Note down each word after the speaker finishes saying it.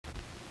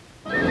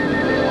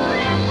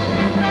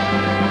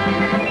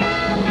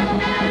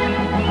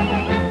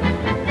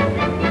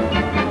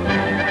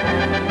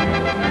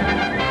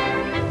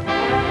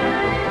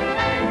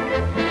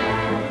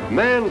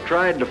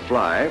tried to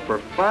fly for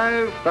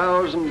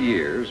 5,000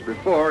 years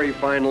before he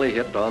finally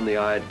hit on the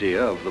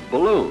idea of the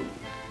balloon.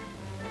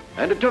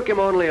 And it took him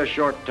only a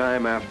short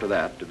time after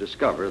that to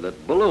discover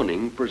that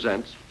ballooning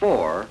presents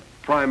 4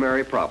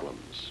 primary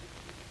problems.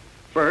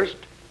 First,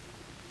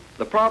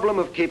 the problem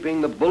of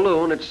keeping the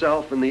balloon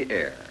itself in the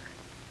air,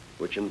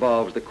 which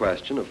involves the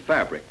question of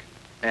fabric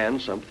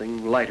and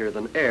something lighter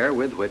than air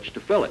with which to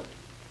fill it.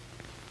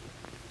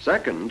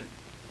 Second,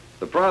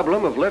 the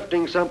problem of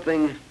lifting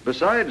something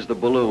besides the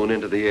balloon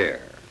into the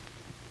air.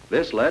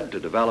 This led to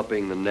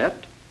developing the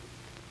net,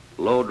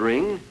 load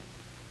ring,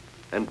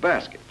 and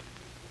basket.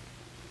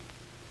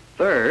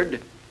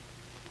 Third,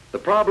 the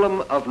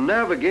problem of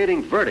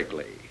navigating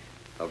vertically,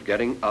 of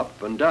getting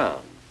up and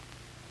down.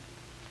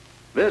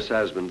 This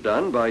has been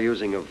done by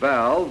using a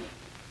valve,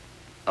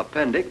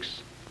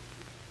 appendix,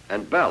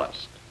 and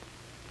ballast.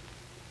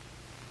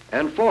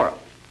 And fourth,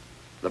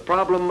 the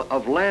problem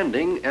of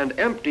landing and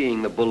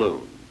emptying the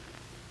balloon.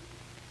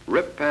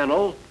 Rip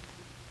panel,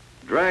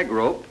 drag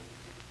rope,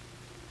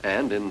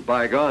 and in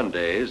bygone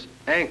days,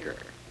 anchor.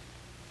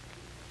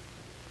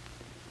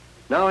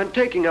 Now, in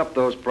taking up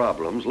those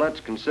problems, let's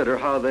consider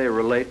how they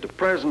relate to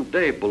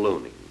present-day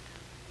ballooning.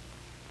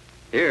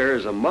 Here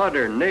is a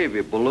modern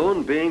Navy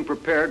balloon being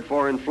prepared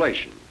for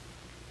inflation.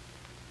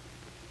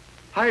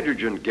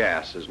 Hydrogen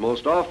gas is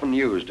most often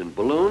used in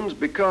balloons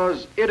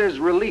because it is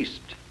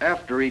released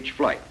after each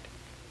flight.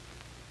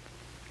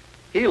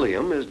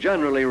 Helium is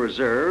generally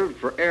reserved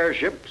for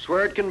airships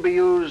where it can be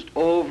used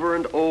over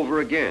and over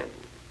again.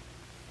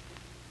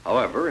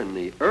 However, in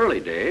the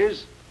early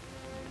days,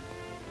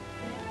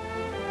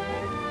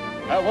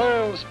 the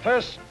world's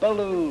first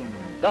balloon,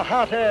 the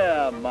hot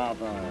air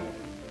marvel.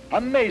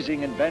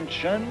 Amazing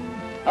invention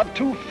of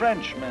 2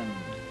 Frenchmen,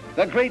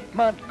 the great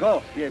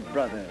Montgolfier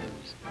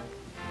brothers.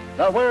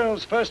 The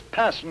world's first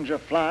passenger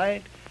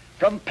flight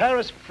from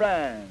Paris,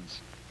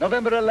 France,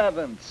 November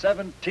 11th,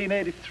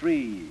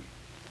 1783.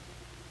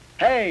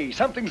 Hey,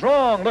 something's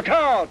wrong, look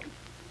out!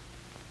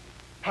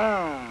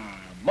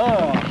 Ah,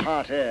 more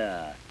hot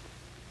air.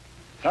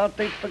 Thought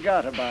they'd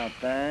forgot about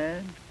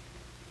that.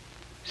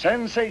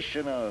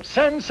 Sensational,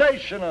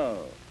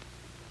 sensational.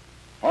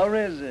 Or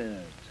is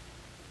it?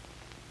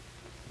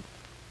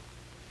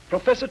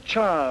 Professor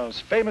Charles,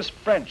 famous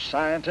French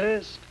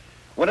scientist,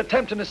 would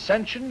attempt an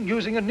ascension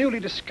using a newly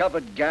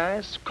discovered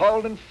gas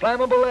called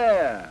inflammable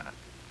air.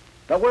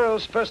 The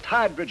world's first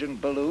hydrogen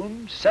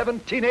balloon,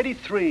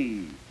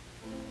 1783.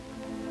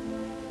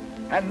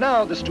 And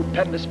now the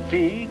stupendous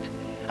feat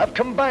of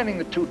combining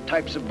the 2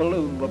 types of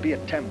balloon will be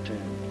attempted.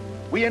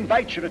 We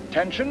invite your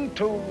attention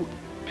to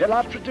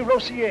Pilote de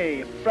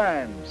Rossier,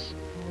 France.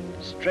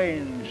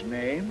 Strange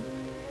name.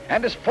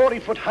 And his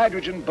 40-foot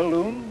hydrogen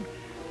balloon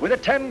with a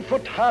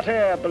 10-foot hot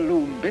air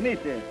balloon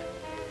beneath it.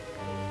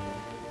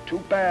 Too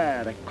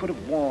bad, I could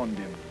have warned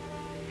him.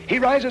 He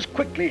rises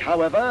quickly,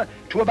 however,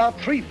 to about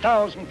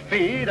 3,000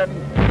 feet and...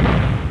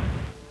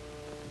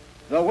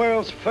 the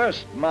world's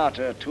first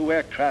martyr to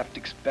aircraft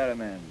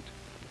experiment.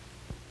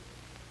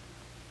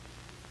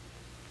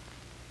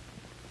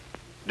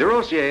 de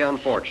Rossier,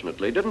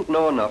 unfortunately, didn't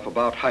know enough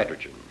about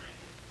hydrogen.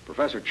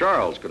 Professor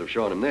Charles could have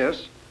shown him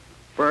this.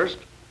 First,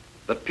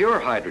 that pure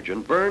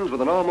hydrogen burns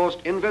with an almost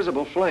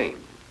invisible flame.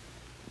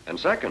 And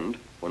second,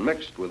 when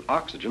mixed with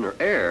oxygen or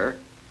air,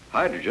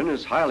 hydrogen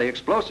is highly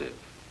explosive.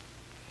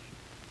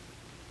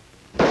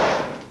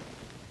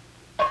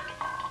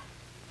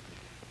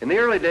 In the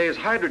early days,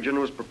 hydrogen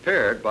was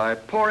prepared by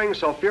pouring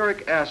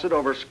sulfuric acid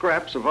over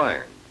scraps of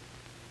iron.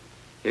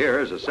 Here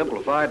is a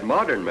simplified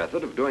modern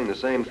method of doing the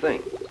same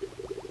thing.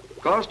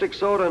 Caustic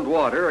soda and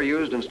water are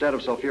used instead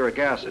of sulfuric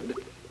acid,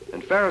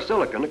 and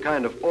ferrosilicon, a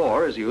kind of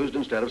ore, is used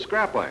instead of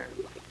scrap iron.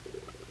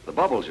 The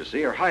bubbles, you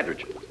see, are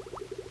hydrogen.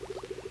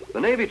 The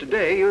Navy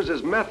today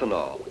uses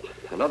methanol,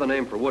 another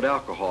name for wood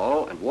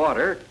alcohol, and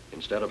water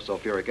instead of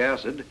sulfuric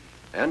acid,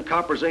 and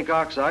copper zinc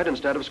oxide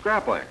instead of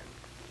scrap iron.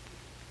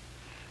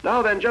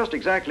 Now then, just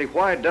exactly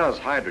why does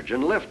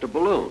hydrogen lift a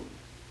balloon?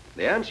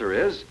 The answer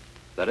is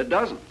that it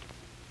doesn't.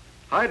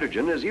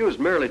 Hydrogen is used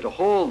merely to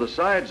hold the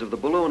sides of the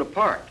balloon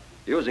apart,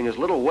 using as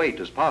little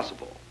weight as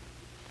possible.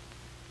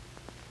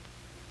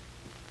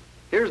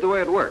 Here's the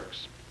way it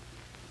works.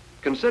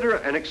 Consider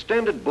an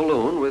extended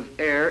balloon with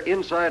air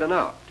inside and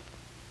out.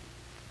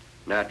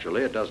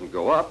 Naturally, it doesn't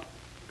go up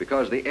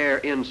because the air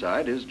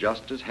inside is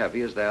just as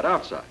heavy as that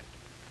outside.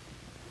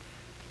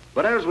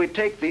 But as we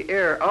take the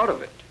air out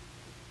of it,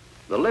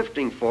 the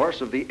lifting force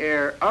of the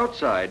air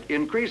outside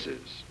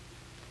increases.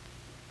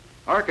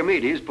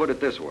 Archimedes put it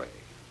this way.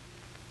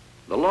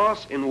 The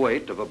loss in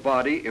weight of a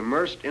body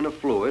immersed in a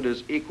fluid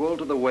is equal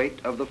to the weight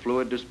of the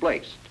fluid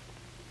displaced.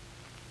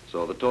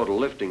 So the total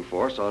lifting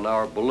force on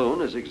our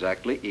balloon is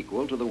exactly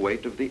equal to the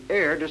weight of the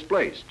air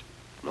displaced.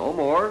 No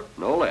more,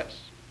 no less.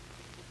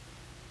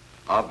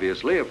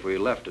 Obviously, if we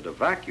left it a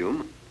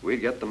vacuum,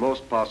 we'd get the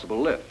most possible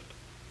lift.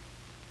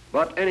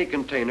 But any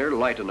container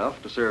light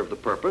enough to serve the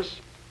purpose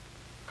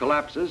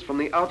collapses from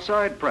the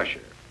outside pressure.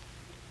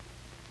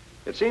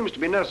 It seems to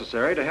be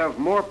necessary to have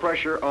more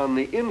pressure on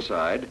the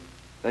inside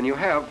than you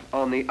have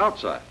on the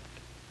outside.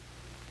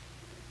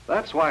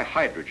 That's why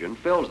hydrogen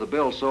fills the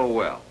bill so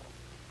well.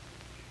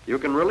 You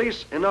can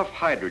release enough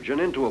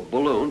hydrogen into a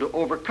balloon to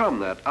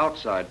overcome that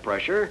outside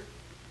pressure,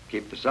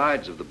 keep the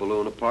sides of the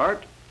balloon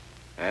apart,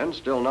 and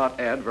still not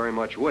add very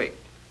much weight.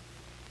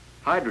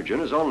 Hydrogen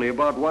is only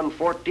about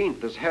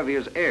 1/14 as heavy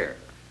as air.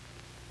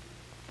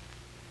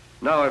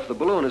 Now, if the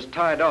balloon is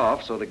tied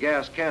off so the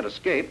gas can't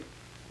escape,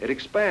 it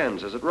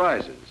expands as it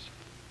rises,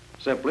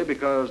 simply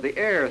because the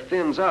air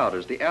thins out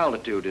as the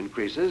altitude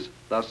increases,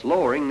 thus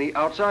lowering the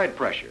outside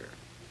pressure.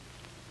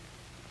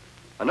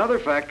 Another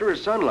factor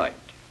is sunlight.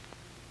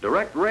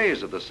 Direct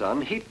rays of the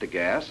sun heat the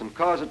gas and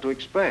cause it to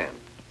expand.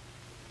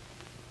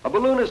 A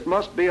balloonist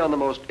must be on the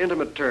most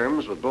intimate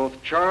terms with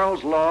both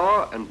Charles'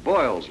 law and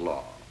Boyle's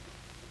law.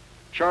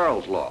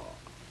 Charles' law: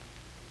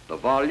 the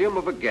volume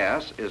of a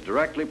gas is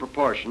directly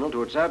proportional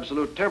to its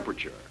absolute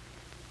temperature.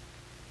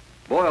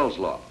 Boyle's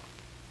law: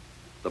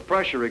 the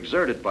pressure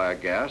exerted by a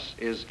gas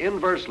is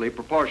inversely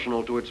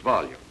proportional to its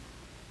volume.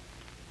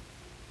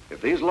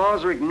 If these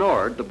laws are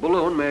ignored, the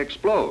balloon may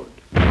explode.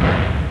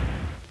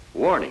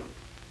 Warning: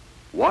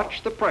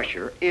 watch the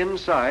pressure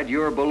inside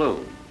your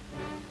balloon.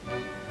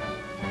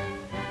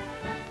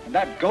 And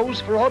that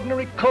goes for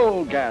ordinary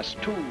coal gas,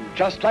 too,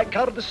 just like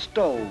out of the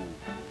stove.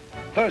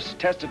 First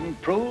tested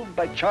and proved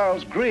by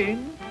Charles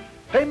Green,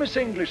 famous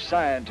English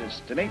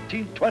scientist, in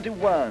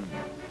 1821.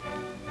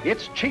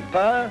 It's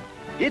cheaper,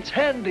 it's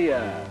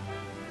handier,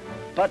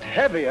 but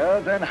heavier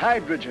than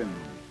hydrogen.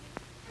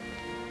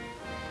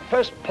 The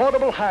first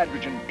portable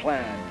hydrogen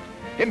plant,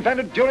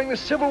 invented during the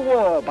Civil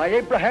War by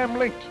Abraham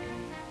Lincoln.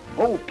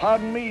 Oh,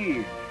 pardon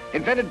me,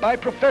 invented by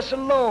Professor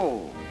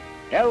Lowe,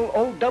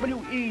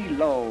 L.O.W.E.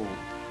 Lowe,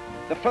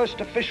 the first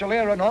official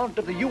aeronaut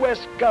of the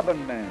U.S.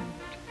 government.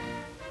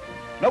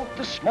 Note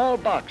the small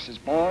boxes,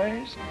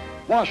 boys.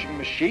 Washing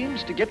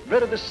machines to get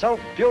rid of the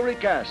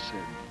sulfuric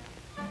acid.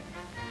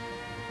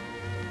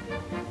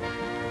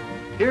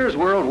 Here's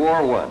World War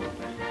I.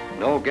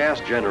 No gas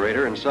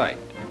generator in sight.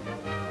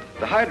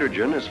 The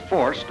hydrogen is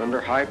forced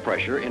under high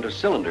pressure into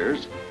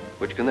cylinders,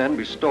 which can then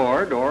be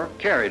stored or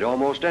carried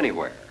almost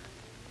anywhere.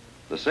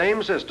 The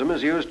same system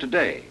is used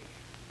today.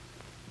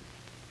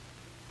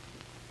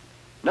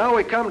 Now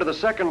we come to the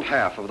second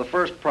half of the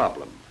first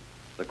problem: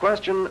 the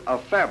question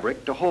of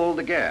fabric to hold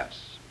the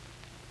gas.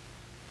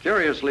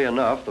 Curiously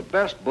enough, the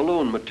best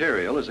balloon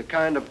material is a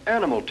kind of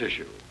animal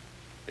tissue.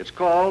 It's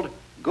called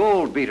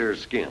gold beater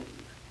skin,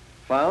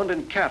 found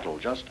in cattle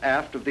just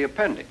aft of the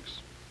appendix.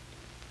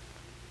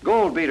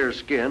 Gold beater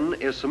skin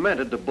is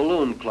cemented to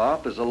balloon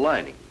cloth as a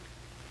lining.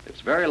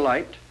 It's very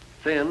light,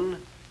 thin,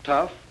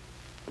 tough,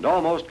 and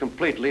almost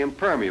completely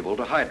impermeable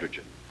to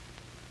hydrogen.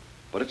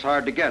 But it's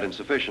hard to get in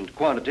sufficient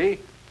quantity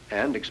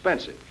and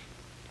expensive.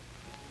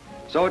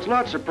 So it's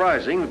not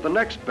surprising that the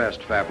next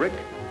best fabric,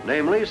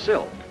 namely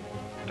silk,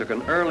 took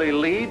an early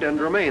lead and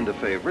remained the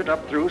favorite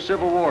up through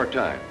Civil War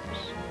times.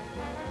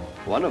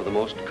 One of the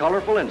most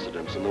colorful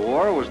incidents in the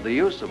war was the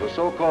use of a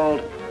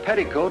so-called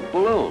petticoat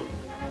balloon,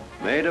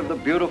 made of the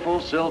beautiful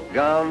silk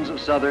gowns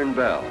of Southern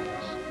belles.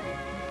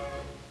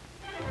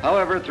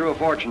 However, through a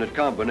fortunate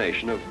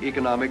combination of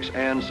economics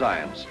and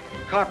science,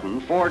 cotton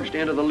forged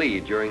into the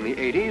lead during the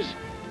 80s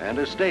and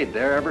has stayed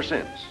there ever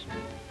since.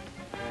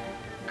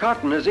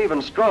 Cotton is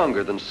even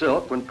stronger than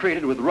silk when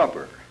treated with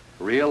rubber,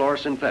 real or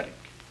synthetic.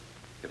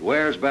 It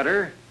wears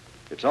better,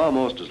 it's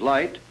almost as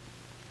light,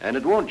 and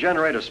it won't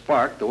generate a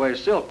spark the way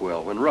silk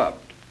will when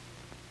rubbed.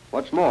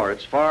 What's more,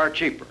 it's far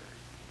cheaper.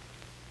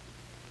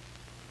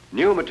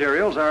 New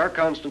materials are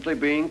constantly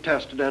being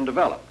tested and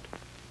developed.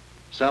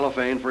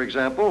 Cellophane, for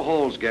example,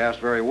 holds gas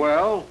very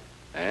well,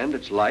 and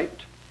it's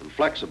light and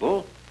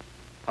flexible.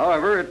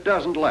 However, it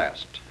doesn't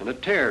last, and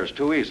it tears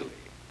too easily.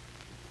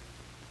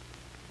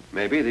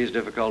 Maybe these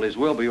difficulties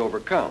will be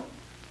overcome.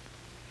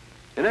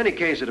 In any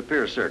case, it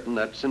appears certain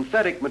that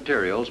synthetic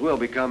materials will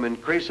become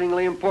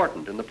increasingly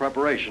important in the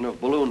preparation of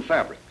balloon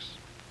fabrics.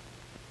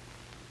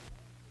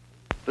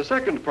 The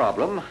second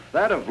problem,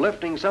 that of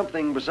lifting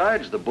something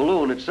besides the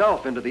balloon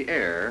itself into the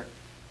air,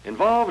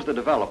 involves the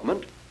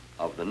development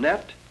of the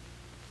net,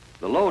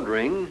 the load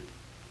ring,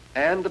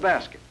 and the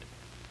basket.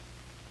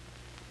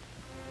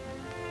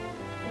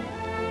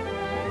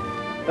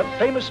 The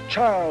famous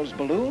Charles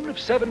balloon of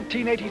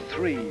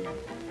 1783.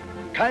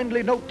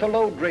 Kindly note the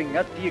load ring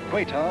at the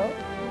equator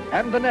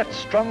and the net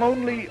strung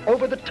only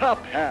over the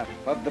top half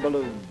of the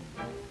balloon.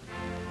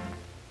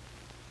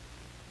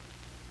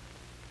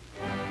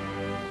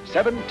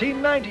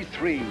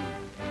 1793.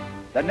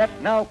 The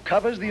net now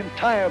covers the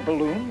entire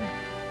balloon.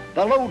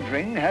 The load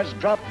ring has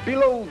dropped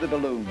below the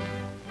balloon.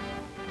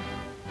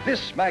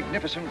 This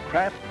magnificent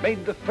craft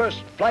made the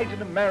first flight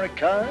in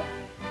America,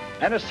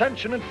 an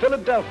ascension in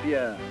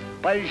Philadelphia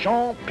by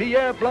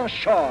Jean-Pierre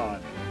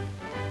Blanchard,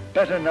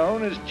 better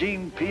known as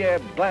Jean-Pierre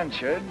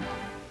Blanchard,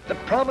 the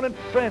prominent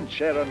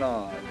French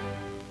aeronaut.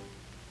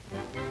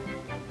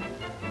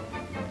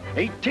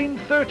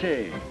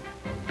 1830,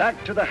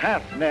 back to the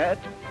half net,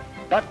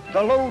 but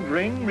the load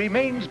ring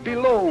remains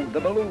below the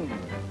balloon.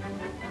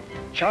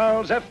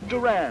 Charles F.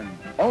 Durand,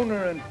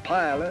 owner and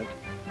pilot,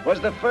 was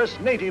the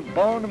first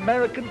native-born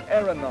American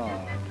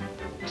aeronaut.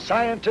 a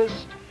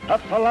scientist, a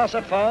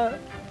philosopher,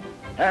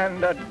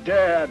 and a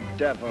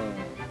daredevil.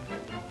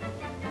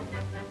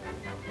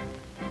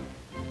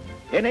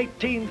 In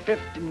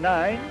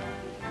 1859,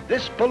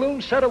 this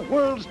balloon set a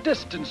world's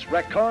distance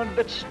record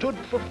that stood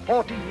for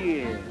 40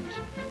 years.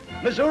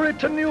 Missouri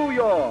to New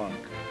York,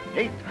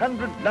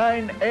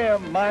 809 air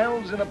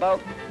miles in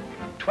about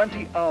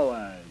 20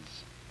 hours.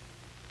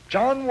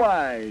 John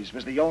Wise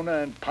was the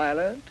owner and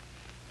pilot,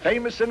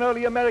 famous in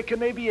early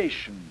American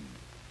aviation.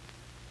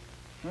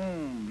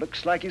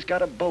 Looks like he's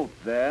got a boat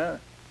there.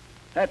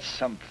 That's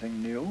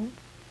something new.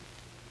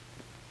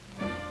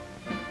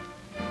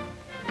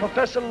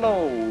 Professor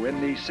Lowe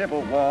in the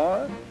Civil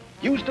War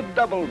used a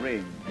double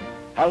ring,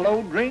 a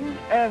load ring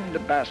and a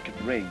basket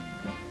ring.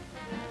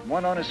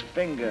 One on his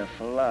finger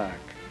for luck.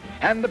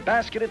 And the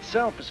basket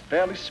itself is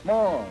fairly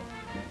small.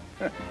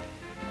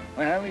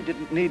 Well, he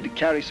didn't need to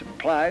carry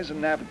supplies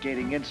and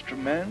navigating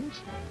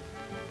instruments.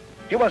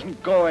 He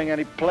wasn't going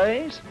any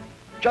place,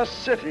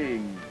 just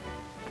sitting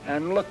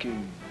and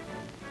looking.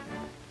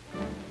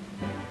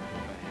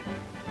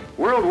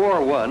 World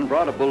War I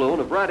brought a balloon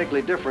of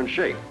radically different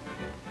shape,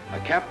 a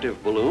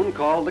captive balloon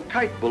called the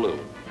kite balloon.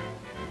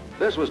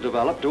 This was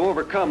developed to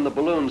overcome the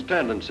balloon's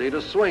tendency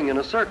to swing in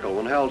a circle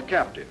when held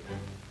captive.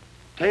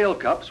 Tail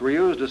cups were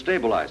used as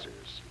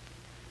stabilizers.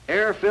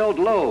 Air-filled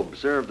lobes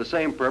served the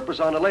same purpose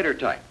on a later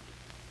type.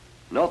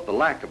 Note the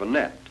lack of a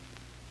net.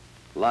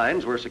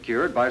 Lines were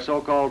secured by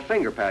so-called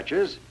finger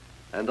patches,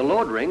 and the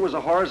load ring was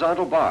a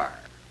horizontal bar.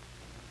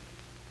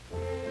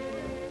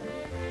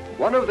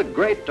 One of the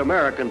great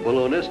American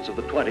balloonists of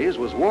the 20s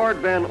was Ward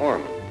Van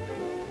Orman.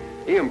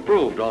 He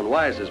improved on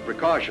Wise's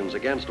precautions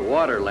against a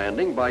water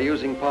landing by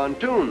using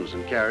pontoons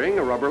and carrying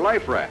a rubber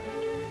life raft.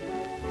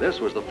 This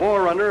was the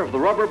forerunner of the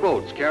rubber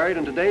boats carried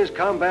in today's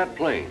combat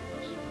planes.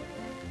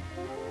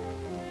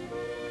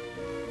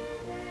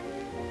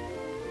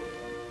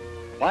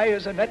 Why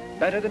is a net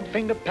better than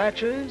finger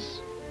patches?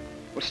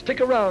 Well,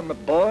 stick around, my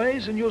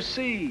boys, and you'll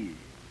see.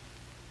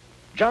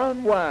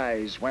 John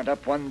Wise went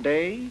up one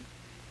day.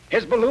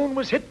 His balloon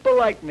was hit by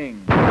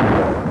lightning,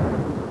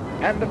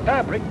 and the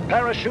fabric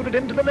parachuted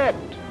into the net.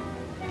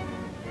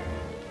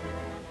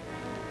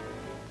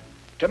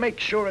 To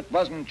make sure it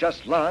wasn't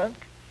just luck,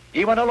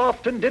 he went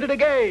aloft and did it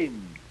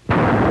again.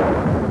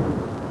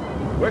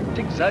 Worked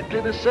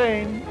exactly the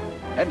same,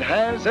 and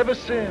has ever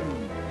since.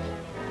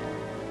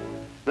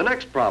 The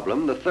next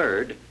problem, the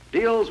third,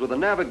 deals with the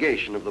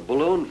navigation of the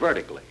balloon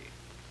vertically.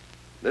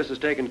 This is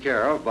taken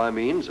care of by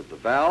means of the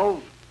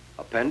valve,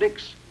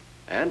 appendix,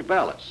 and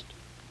ballast.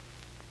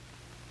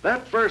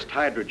 That first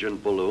hydrogen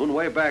balloon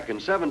way back in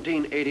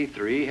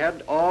 1783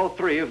 had all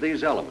three of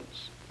these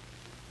elements.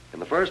 In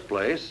the first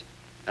place,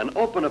 an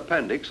open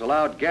appendix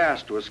allowed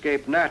gas to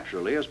escape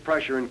naturally as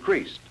pressure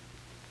increased.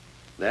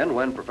 Then,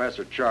 when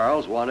Professor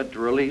Charles wanted to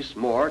release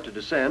more to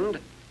descend,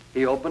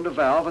 he opened a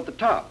valve at the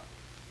top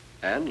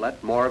and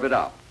let more of it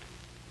out.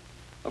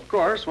 Of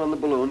course, when the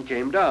balloon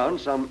came down,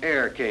 some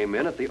air came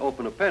in at the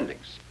open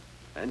appendix,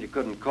 and you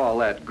couldn't call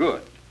that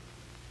good.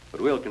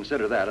 But we'll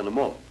consider that in a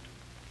moment.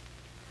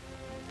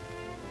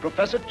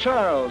 Professor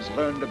Charles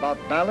learned about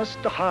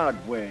ballast the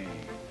hard way.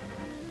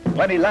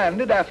 When he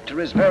landed after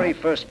his very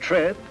first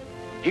trip,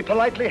 he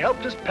politely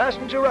helped his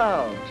passenger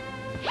out.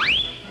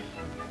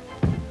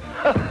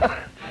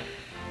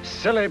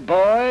 Silly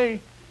boy.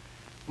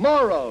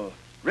 Moral: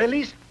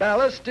 release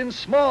ballast in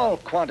small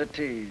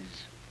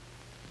quantities.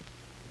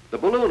 The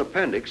balloon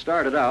appendix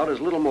started out as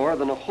little more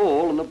than a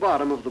hole in the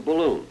bottom of the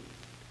balloon.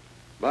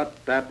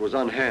 But that was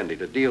unhandy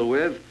to deal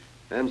with,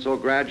 and so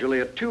gradually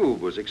a tube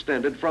was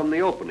extended from the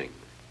opening.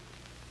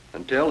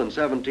 Until in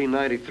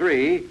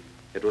 1793,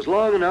 it was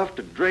long enough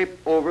to drape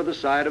over the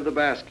side of the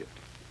basket.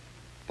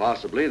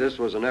 Possibly this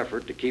was an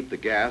effort to keep the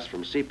gas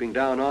from seeping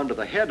down onto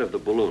the head of the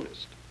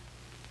balloonist.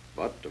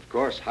 But, of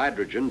course,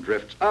 hydrogen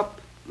drifts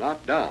up,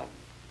 not down.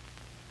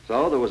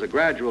 So there was a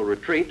gradual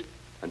retreat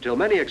until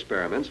many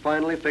experiments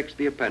finally fixed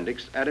the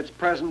appendix at its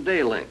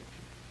present-day length.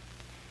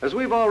 As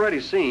we've already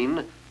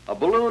seen, a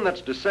balloon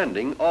that's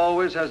descending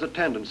always has a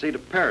tendency to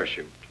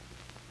parachute.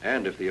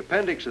 And if the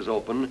appendix is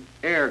open,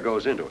 air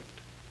goes into it.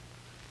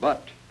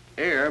 But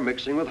air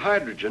mixing with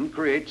hydrogen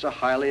creates a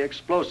highly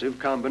explosive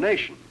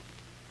combination.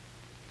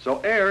 So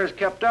air is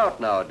kept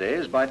out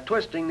nowadays by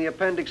twisting the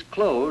appendix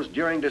closed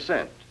during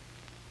descent.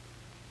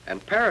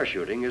 And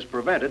parachuting is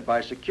prevented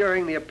by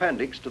securing the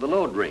appendix to the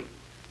load ring.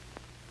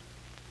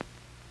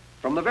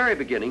 From the very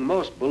beginning,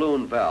 most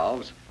balloon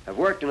valves have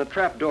worked in a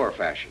trapdoor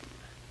fashion.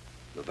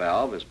 The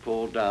valve is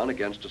pulled down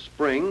against a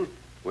spring,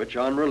 which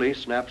on release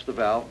snaps the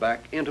valve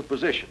back into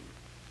position.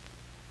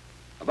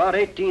 About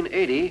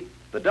 1880,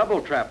 the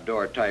double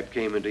trapdoor type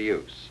came into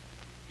use.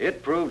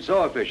 It proved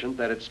so efficient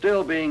that it's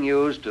still being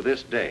used to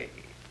this day.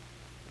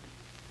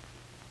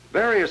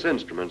 Various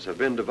instruments have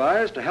been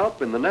devised to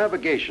help in the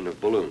navigation of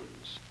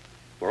balloons.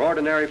 For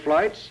ordinary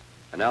flights,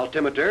 an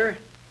altimeter,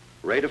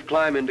 rate of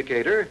climb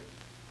indicator,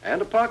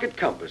 and a pocket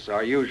compass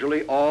are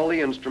usually all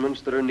the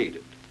instruments that are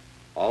needed,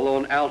 although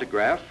an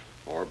altigraph,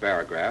 or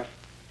barograph,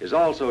 is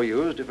also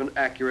used if an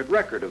accurate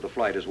record of the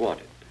flight is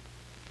wanted.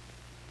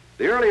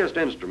 The earliest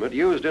instrument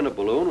used in a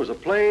balloon was a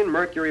plain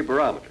mercury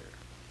barometer.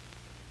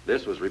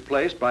 This was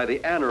replaced by the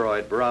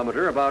aneroid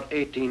barometer about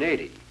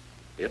 1880.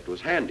 It was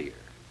handier.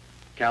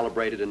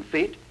 Calibrated in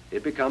feet,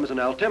 it becomes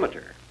an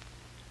altimeter.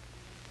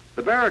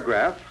 The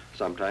barograph,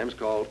 sometimes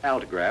called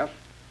altigraph,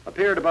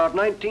 appeared about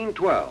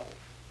 1912.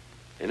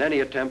 In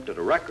any attempt at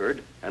a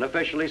record, an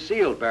officially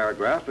sealed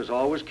barograph is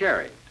always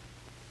carried.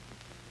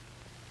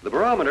 The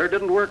barometer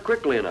didn't work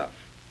quickly enough,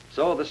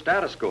 so the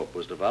statoscope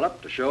was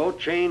developed to show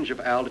change of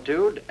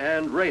altitude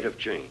and rate of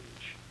change.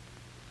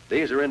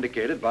 These are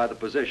indicated by the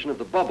position of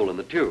the bubble in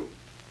the tube.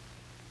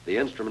 The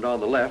instrument on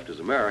the left is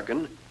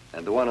American,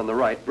 and the one on the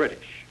right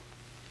British.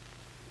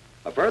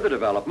 A further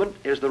development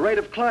is the rate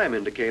of climb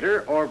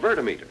indicator, or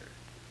vertimeter.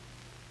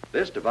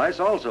 This device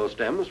also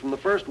stems from the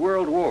First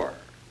World War.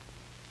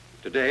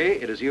 Today,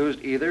 it is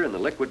used either in the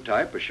liquid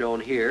type, as shown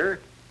here,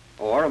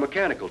 or a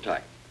mechanical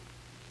type.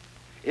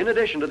 In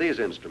addition to these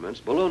instruments,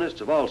 balloonists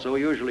have also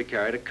usually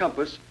carried a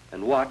compass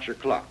and watch or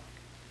clock.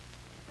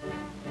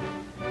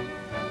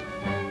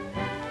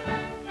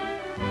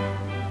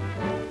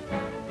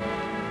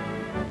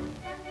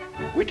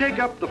 We take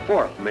up the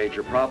fourth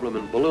major problem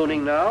in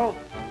ballooning now,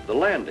 the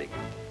landing.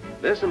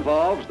 This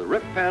involves the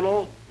rip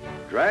panel,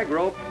 drag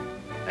rope,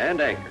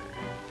 and anchor.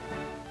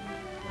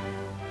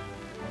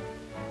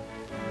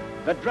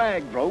 The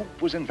drag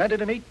rope was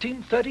invented in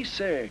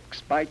 1836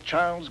 by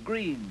Charles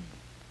Green,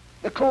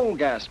 the coal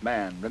gas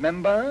man,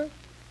 remember?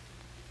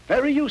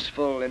 Very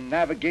useful in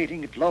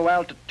navigating at low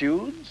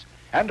altitudes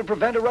and to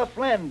prevent a rough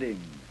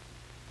landing.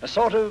 A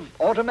sort of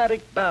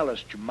automatic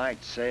ballast, you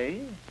might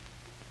say.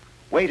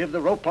 Weight of the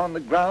rope on the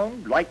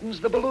ground lightens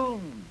the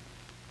balloon.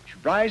 She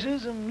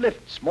rises and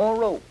lifts more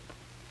rope.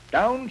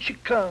 Down she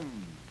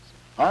comes.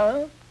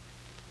 Up,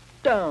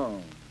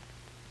 down,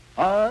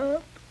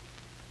 up,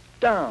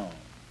 down.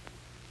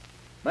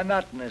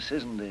 Monotonous,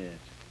 isn't it?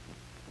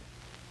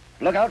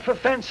 Look out for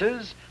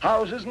fences,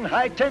 houses, and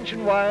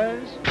high-tension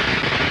wires.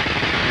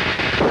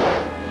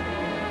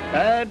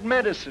 Bad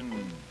medicine.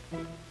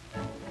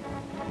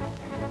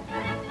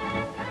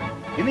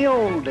 In the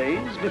old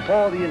days,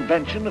 before the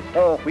invention of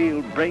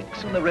four-wheel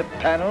brakes and the rip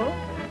panel,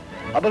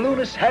 a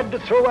balloonist had to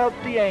throw out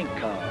the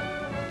anchor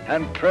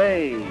and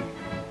pray.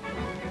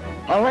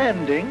 A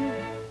landing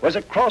was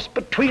a cross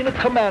between a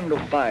commando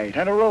fight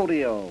and a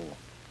rodeo.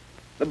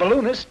 The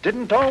balloonist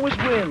didn't always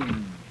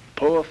win,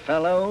 poor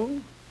fellow.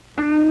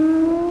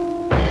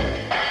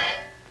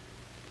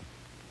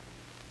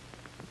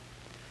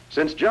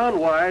 Since John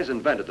Wise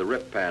invented the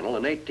rip panel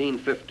in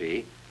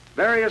 1850,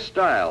 various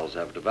styles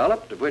have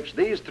developed, of which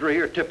these three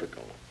are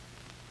typical.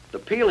 The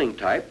peeling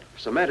type,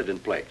 cemented in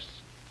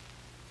place.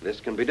 This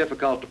can be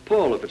difficult to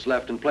pull if it's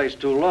left in place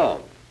too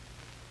long.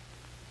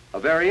 A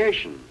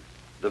variation,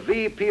 the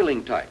V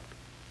peeling type,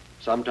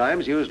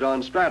 sometimes used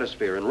on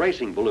stratosphere and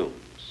racing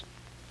balloons.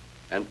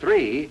 And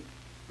three,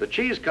 the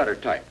cheese cutter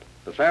type.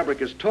 The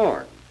fabric is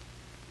torn,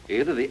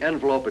 either the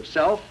envelope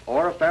itself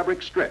or a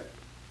fabric strip.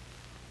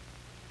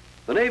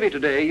 The Navy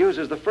today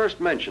uses the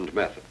first mentioned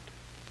method.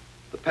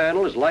 The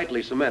panel is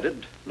lightly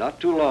cemented, not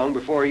too long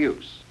before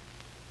use.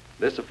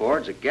 This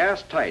affords a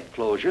gas-tight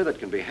closure that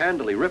can be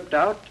handily ripped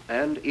out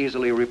and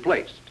easily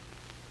replaced.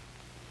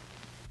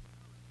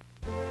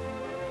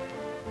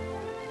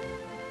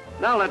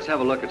 Now let's have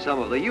a look at some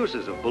of the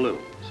uses of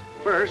balloons.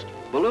 First,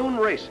 balloon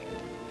racing.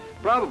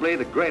 Probably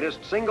the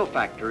greatest single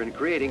factor in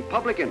creating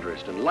public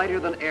interest in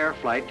lighter-than-air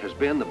flight has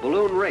been the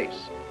balloon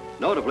race,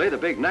 notably the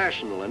big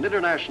national and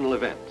international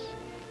events.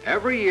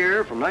 Every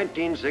year from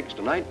 1906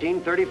 to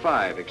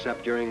 1935,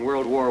 except during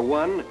World War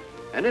I,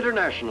 an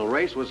international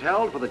race was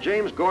held for the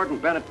James Gordon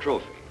Bennett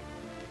Trophy.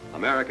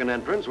 American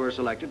entrants were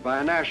selected by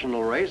a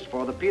national race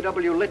for the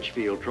P.W.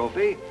 Litchfield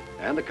Trophy,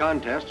 and the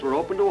contests were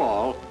open to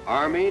all,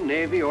 Army,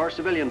 Navy, or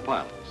civilian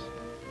pilots.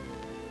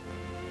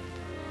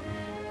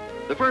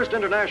 The first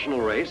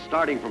international race,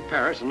 starting from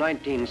Paris in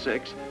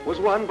 1906, was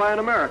won by an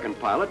American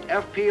pilot,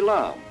 F.P.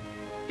 Lamb.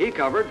 He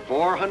covered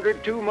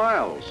 402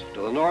 miles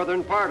to the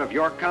northern part of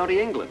York County,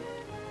 England.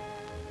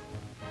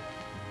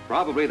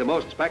 Probably the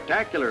most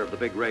spectacular of the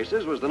big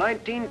races was the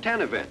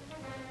 1910 event.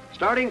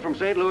 Starting from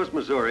St. Louis,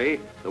 Missouri,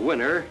 the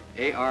winner,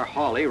 A.R.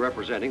 Hawley,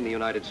 representing the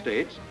United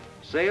States,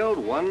 sailed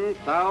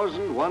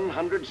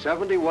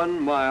 1,171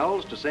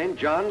 miles to St.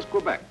 John's,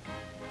 Quebec.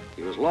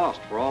 He was lost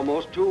for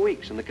almost 2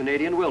 weeks in the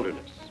Canadian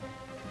wilderness.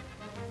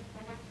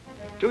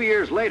 2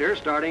 years later,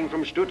 starting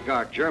from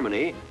Stuttgart,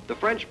 Germany, the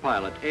French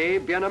pilot A.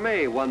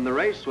 Bien-Aimé won the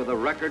race with a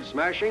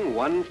record-smashing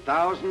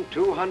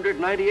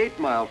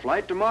 1,298-mile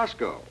flight to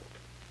Moscow.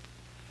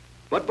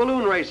 But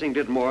balloon racing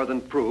did more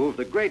than prove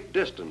the great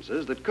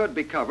distances that could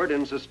be covered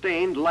in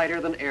sustained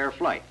lighter-than-air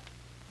flight.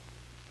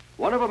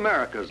 One of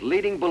America's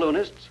leading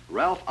balloonists,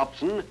 Ralph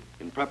Upson,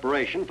 in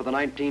preparation for the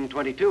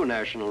 1922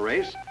 national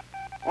race,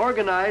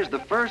 organized the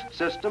first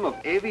system of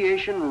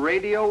aviation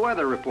radio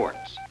weather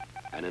reports,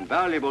 an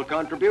invaluable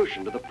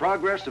contribution to the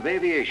progress of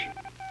aviation.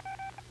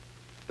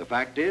 The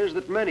fact is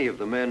that many of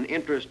the men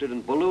interested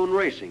in balloon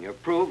racing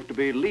have proved to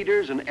be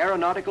leaders in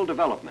aeronautical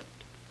development.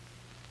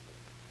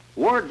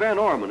 Ward Van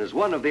Orman is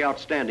one of the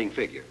outstanding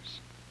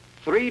figures.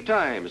 3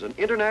 times an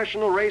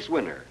international race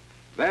winner,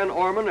 Van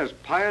Orman has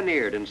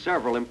pioneered in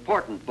several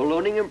important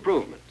ballooning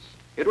improvements.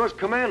 It was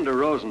Commander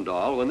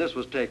Rosendahl when this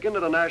was taken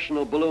at a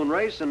national balloon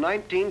race in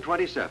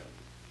 1927.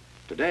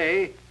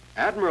 Today,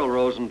 Admiral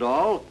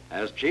Rosendahl,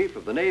 as Chief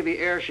of the Navy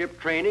Airship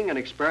Training and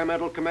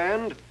Experimental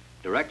Command,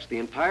 directs the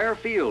entire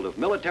field of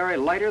military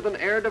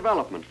lighter-than-air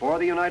development for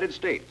the United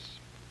States.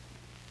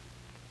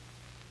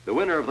 The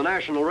winner of the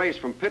national race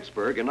from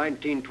Pittsburgh in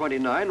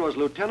 1929 was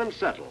Lieutenant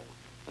Settle,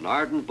 an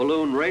ardent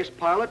balloon race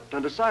pilot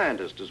and a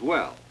scientist as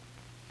well.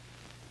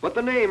 But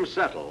the name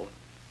Settle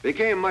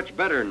became much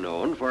better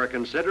known for a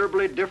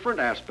considerably different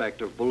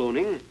aspect of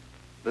ballooning,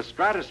 the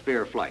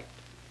stratosphere flight.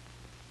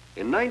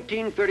 In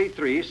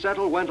 1933,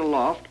 Settle went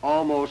aloft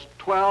almost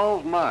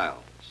 12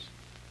 miles.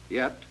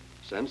 Yet,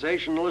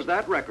 sensational as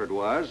that record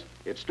was,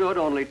 it stood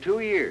only 2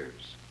 years.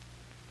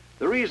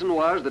 The reason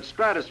was that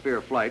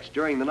stratosphere flights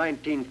during the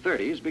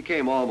 1930s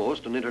became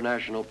almost an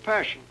international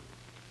passion.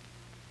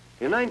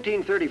 In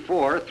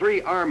 1934,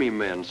 3 Army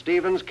men,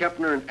 Stevens,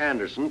 Kepner, and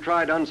Anderson,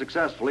 tried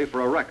unsuccessfully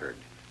for a record.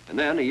 And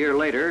then, a year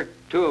later,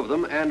 2 of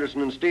them,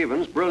 Anderson and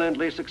Stevens,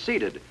 brilliantly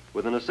succeeded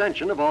with an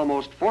ascension of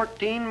almost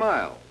 14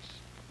 miles.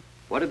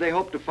 What did they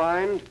hope to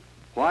find?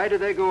 Why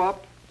did they go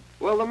up?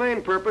 Well, the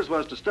main purpose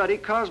was to study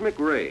cosmic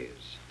rays,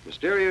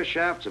 mysterious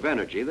shafts of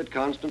energy that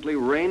constantly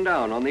rain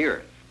down on the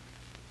Earth.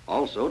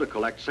 Also to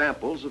collect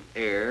samples of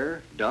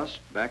air, dust,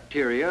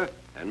 bacteria,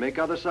 and make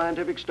other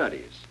scientific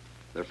studies.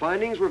 Their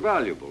findings were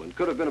valuable and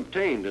could have been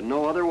obtained in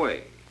no other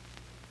way.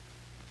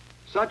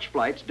 Such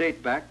flights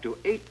date back to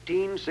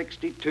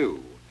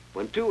 1862,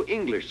 when 2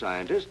 English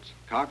scientists,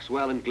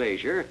 Coxwell and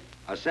Glazier,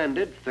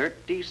 ascended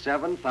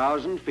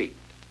 37,000 feet.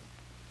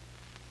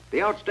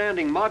 The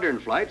outstanding modern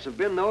flights have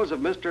been those of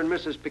Mr. and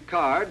Mrs.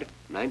 Piccard,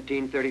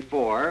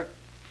 1934,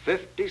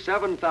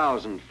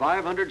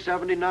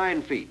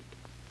 57,579 feet.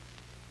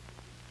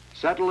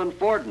 Settle and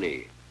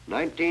Fordney,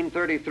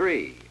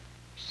 1933,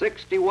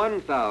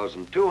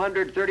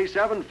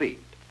 61,237 feet.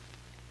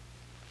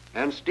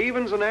 And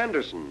Stevens and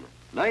Anderson,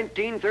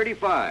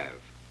 1935,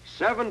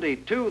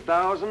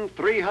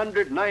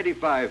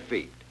 72,395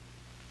 feet.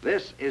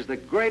 This is the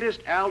greatest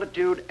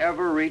altitude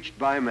ever reached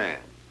by man.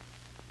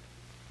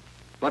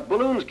 But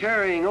balloons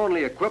carrying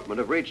only equipment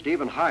have reached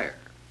even higher.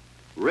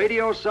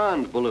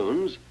 Radio-sonde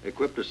balloons,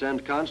 equipped to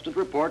send constant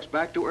reports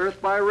back to Earth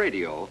by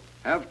radio,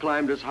 have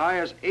climbed as high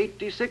as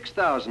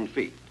 86,000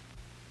 feet.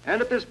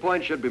 And at this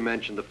point should be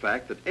mentioned the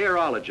fact that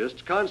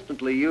aerologists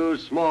constantly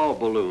use small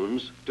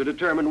balloons to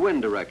determine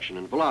wind direction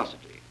and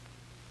velocity.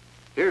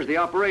 Here's the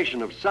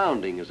operation of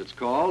sounding, as it's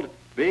called,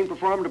 being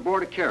performed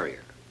aboard a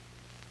carrier,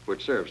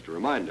 which serves to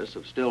remind us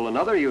of still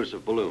another use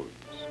of balloons.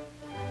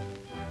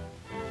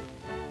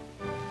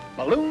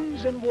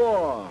 Balloons in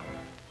war.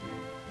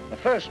 The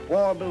first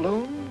war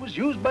balloon was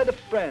used by the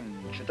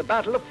French at the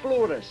Battle of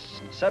Fleurus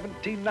in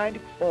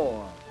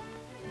 1794.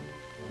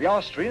 The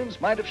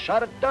Austrians might have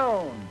shot it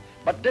down,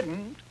 but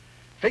didn't,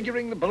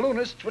 figuring the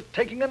balloonists were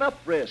taking enough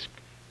risk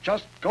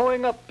just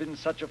going up in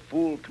such a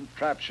fool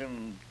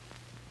contraption.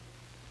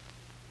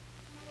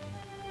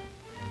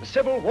 The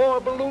Civil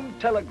War balloon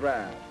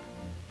telegraph.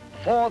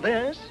 For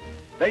this,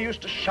 they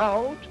used to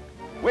shout,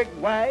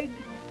 wig-wag,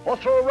 or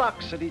throw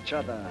rocks at each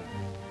other,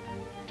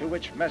 to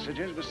which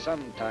messages were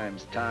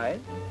sometimes tied.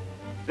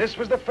 This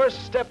was the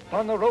first step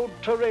on the road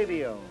to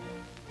radio.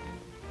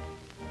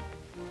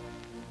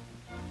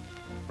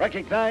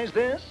 Recognize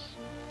this?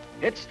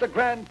 It's the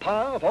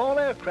grandpa of all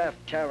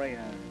aircraft carriers,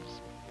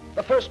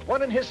 the first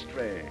one in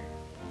history,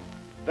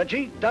 the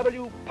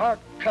G.W. Parke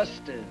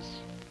Custis,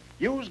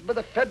 used by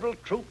the federal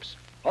troops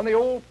on the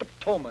old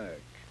Potomac.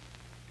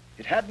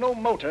 It had no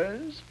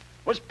motors,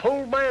 was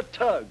pulled by a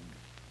tug.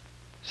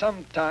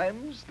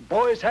 Sometimes the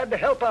boys had to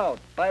help out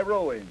by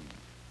rowing.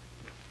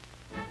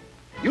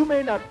 You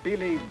may not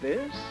believe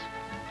this.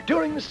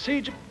 During the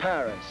siege of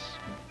Paris,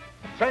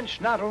 the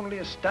French not only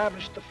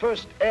established the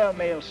first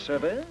airmail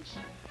service,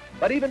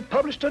 but even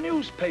published a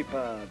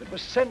newspaper that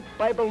was sent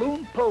by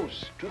balloon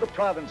post to the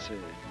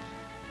provinces.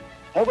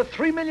 Over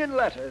 3 million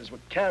letters were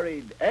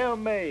carried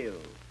airmail.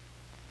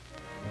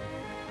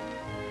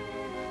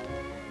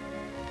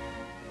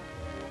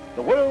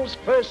 The world's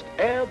first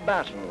air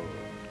battle,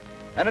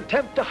 an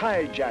attempt to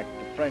hijack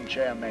the French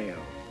airmail.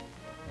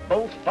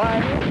 Both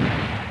fired,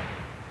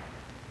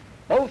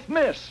 both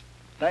missed,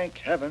 thank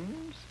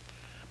heavens.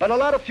 But a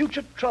lot of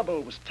future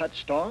trouble was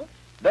touched off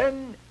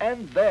then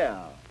and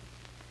there.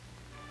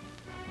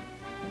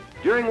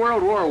 During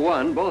World War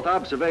I, both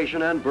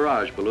observation and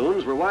barrage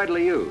balloons were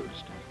widely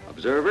used.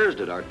 Observers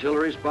did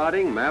artillery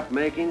spotting, map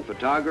making,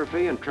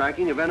 photography, and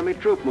tracking of enemy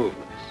troop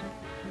movements.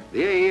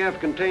 The AEF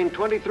contained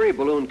 23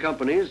 balloon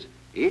companies,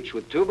 each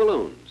with 2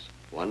 balloons,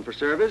 one for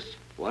service,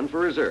 one for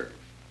reserve.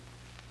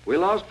 We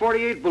lost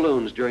 48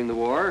 balloons during the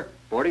war,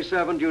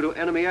 47 due to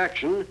enemy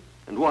action,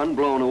 and 1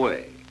 blown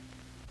away.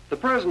 The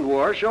present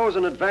war shows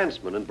an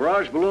advancement in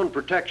barrage balloon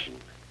protection,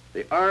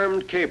 the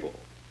armed cable.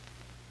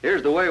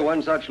 Here's the way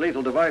one such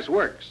lethal device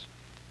works.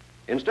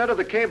 Instead of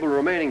the cable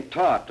remaining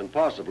taut and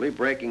possibly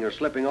breaking or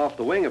slipping off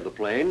the wing of the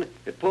plane,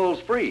 it pulls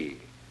free,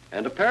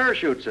 And a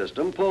parachute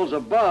system pulls a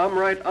bomb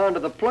right onto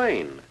the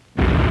plane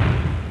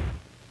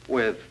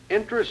with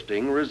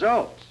interesting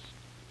results.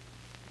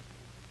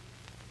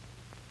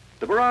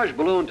 The barrage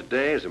balloon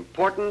today is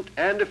important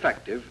and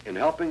effective in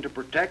helping to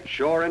protect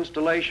shore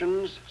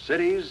installations,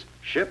 cities,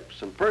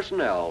 ships, and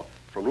personnel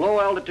from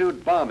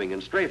low-altitude bombing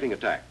and strafing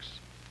attacks.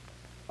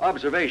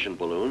 Observation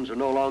balloons are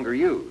no longer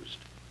used.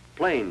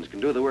 Planes can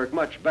do the work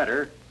much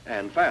better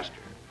and faster.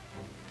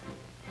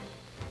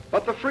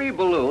 But the free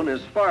balloon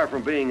is far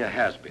from being a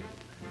has-been.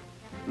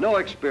 No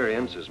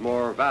experience is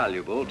more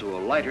valuable to a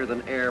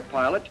lighter-than-air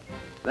pilot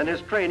than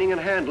his training in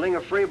handling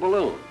a free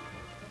balloon.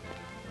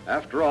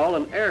 After all,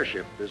 an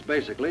airship is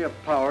basically a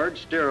powered,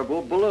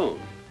 steerable balloon.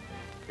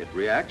 It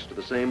reacts to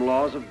the same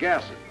laws of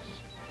gases.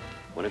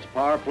 When its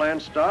power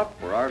plants stop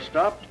or are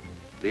stopped,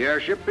 the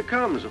airship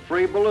becomes a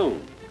free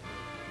balloon.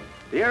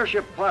 The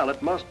airship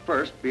pilot must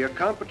first be a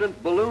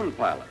competent balloon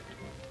pilot,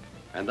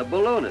 and the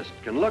balloonist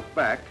can look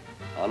back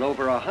on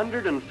over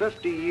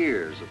 150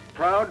 years of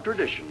proud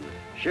tradition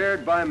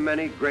shared by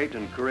many great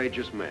and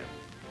courageous men.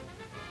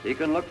 He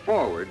can look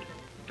forward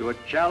to a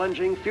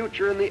challenging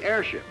future in the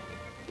airship,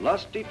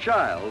 lusty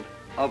child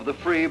of the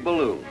free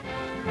balloon.